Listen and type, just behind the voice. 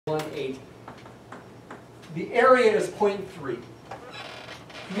0.18. The area is 0.3,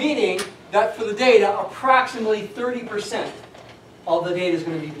 meaning that for the data, approximately 30% of the data is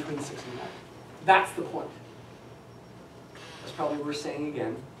going to be between 6 and 9. That's the point. That's probably worth saying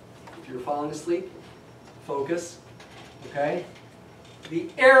again. If you're falling asleep, focus. Okay? The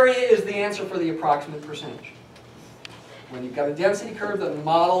area is the answer for the approximate percentage. When you've got a density curve that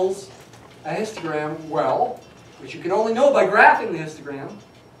models a histogram well, which you can only know by graphing the histogram,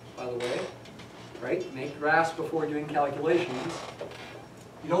 by the way, right? Make graphs before doing calculations.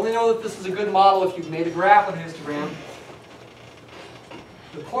 You'd only know that this is a good model if you've made a graph of the histogram.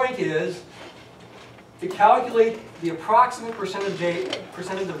 The point is to calculate the approximate percentage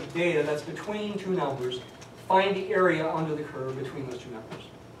of data that's between two numbers, find the area under the curve between those two numbers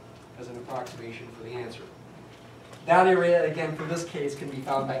as an approximation for the answer. That area, again, for this case, can be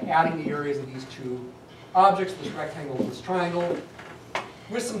found by adding the areas of these two objects, this rectangle and this triangle,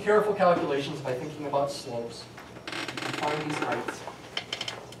 with some careful calculations by thinking about slopes. You can find these heights.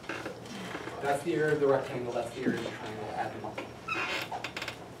 That's the area of the rectangle, that's the area of the triangle, add them up.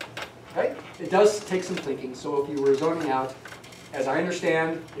 Okay? It does take some thinking, so if you were zoning out, as I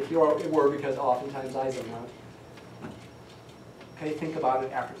understand, if you were, because oftentimes I zone out, okay, think about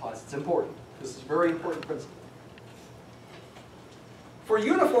it after class. It's important. This is a very important principle. For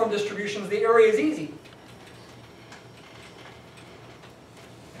uniform distributions, the area is easy.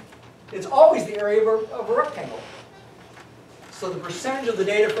 It's always the area of a rectangle. So the percentage of the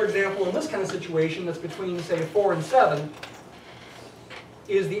data, for example, in this kind of situation that's between, say, 4 and 7,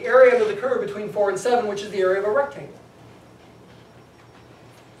 is the area under the curve between 4 and 7, which is the area of a rectangle.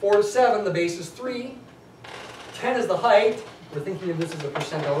 4 to 7, the base is 3. 10 is the height. We're thinking of this as a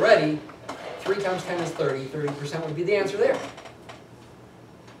percent already. 3 times 10 is 30. 30% would be the answer there.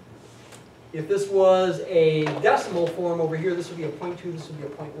 If this was a decimal form over here, this would be a 0.2, this would be a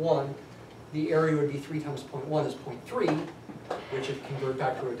 0.1. The area would be 3 times 0.1 is 0.3, which if convert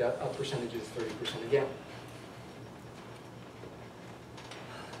back to a percentage is 30% again.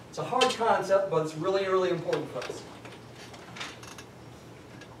 It's a hard concept, but it's really, really important for us.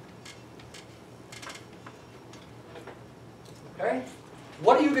 Okay?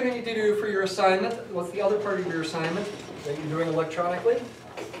 What are you going to need to do for your assignment? What's the other part of your assignment that you're doing electronically?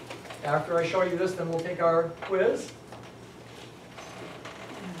 After I show you this, then we'll take our quiz.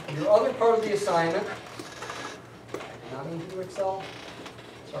 Your other part of the assignment, I did not mean to do Excel.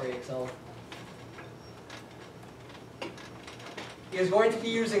 Sorry, Excel. Is going to be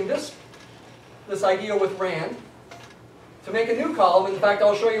using this idea with RAND to make a new column. In fact,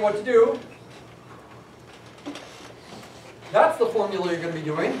 I'll show you what to do. That's the formula you're going to be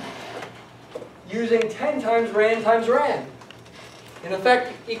doing, using 10 times RAND times RAND. In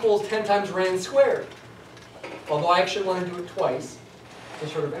effect, equals 10 times RAND squared. Although I actually want to do it twice to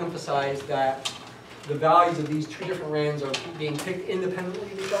sort of emphasize that the values of these two different RANDs are being picked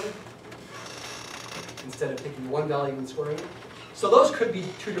independently of each other, instead of picking one value and squaring it. So those could be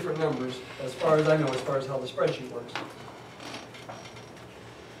two different numbers, as far as I know, as far as how the spreadsheet works.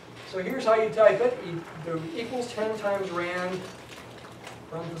 So here's how you type it. You do equals 10 times RAND,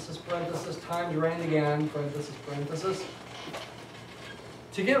 parenthesis, parenthesis, times RAND again, parenthesis, parenthesis.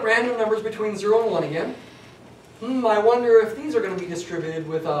 To get random numbers between 0 and 1 again, I wonder if these are going to be distributed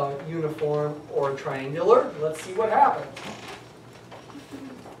with a uniform or triangular. Let's see what happens.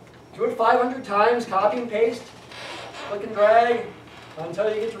 Do it 500 times, copy and paste, click and drag until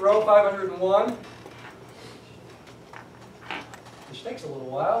you get to row 501, which takes a little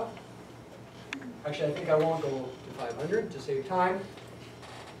while. Actually, I think I won't go to 500 to save time.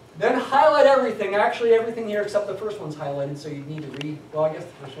 Then highlight everything, actually everything here except the first one's highlighted, so you need to read, well, I guess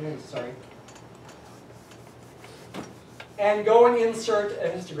the first one is, sorry. And go and insert a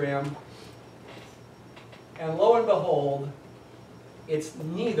histogram. And lo and behold, it's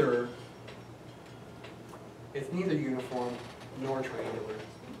neither uniform nor triangular.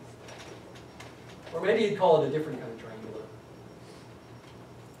 Or maybe you'd call it a different kind of triangular.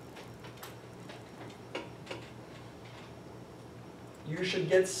 You should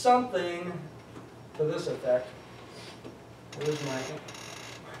get something to this effect.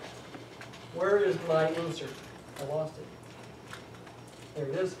 Where is my insert? I lost it. There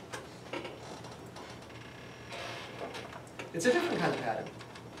it is. It's a different kind of pattern.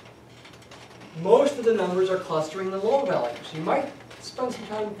 Most of the numbers are clustering the low values. You might spend some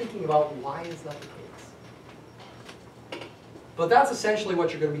time thinking about why is that the case. But that's essentially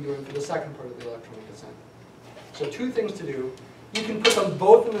what you're going to be doing for the second part of the electronic assignment. So two things to do. You can put them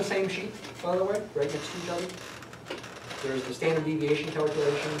both in the same sheet, by the way, right next to each other. There's the standard deviation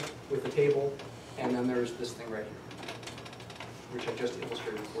calculation with the table, and then there's this thing right here. which I just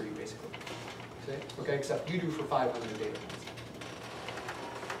illustrated for you, basically. Okay, except you do for 500 data points.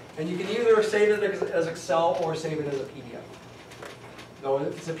 And you can either save it as Excel or save it as a PDF. Though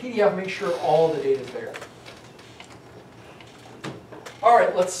if it's a PDF, make sure all the data is there. All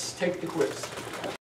right, let's take the quiz.